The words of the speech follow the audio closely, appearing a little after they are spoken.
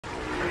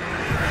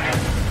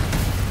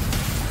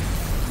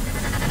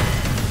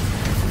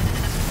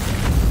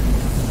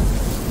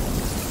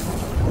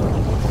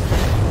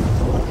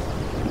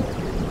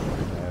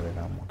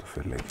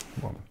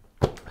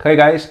Hey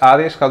guys,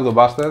 Aries, how the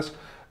Busters.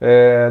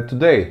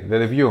 Today the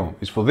review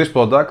is for this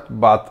product,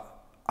 but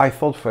I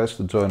thought first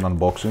to do an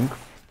unboxing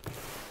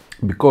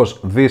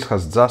because this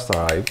has just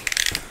arrived.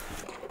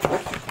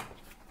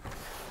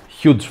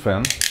 Huge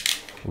fan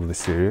of the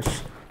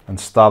series and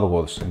Star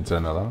Wars in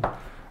general.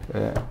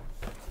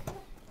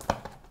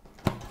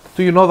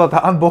 Do you know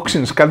that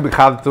unboxings can be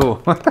hard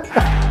too?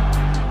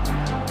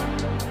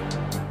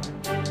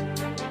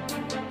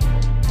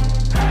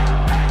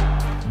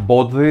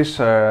 Bought this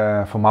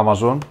from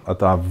Amazon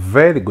at a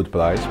very good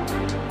price.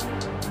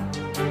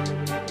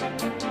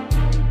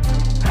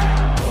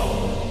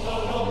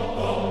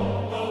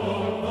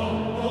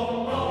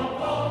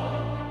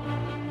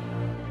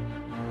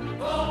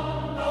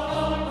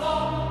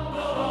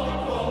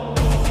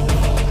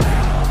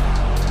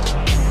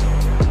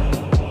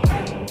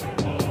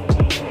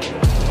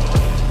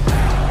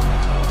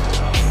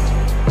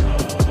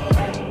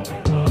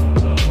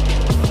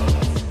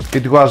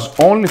 It was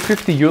only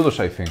 50 euros,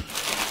 I think.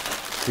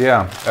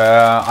 Yeah,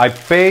 I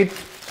paid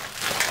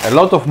a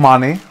lot of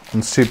money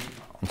on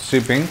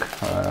shipping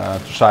to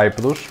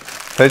Cyprus,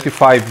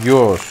 35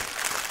 euros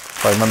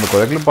if I remember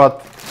correctly,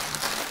 but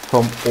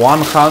from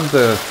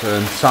 100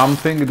 and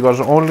something it was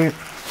only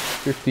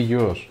 50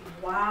 euros.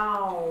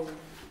 Wow!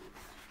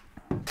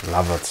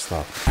 Love that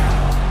stuff.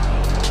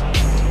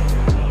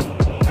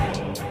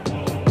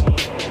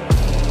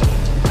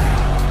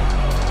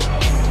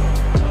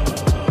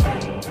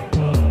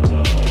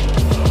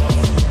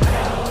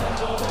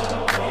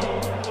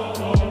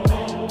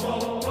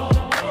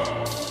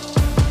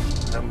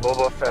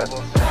 Boba Fett.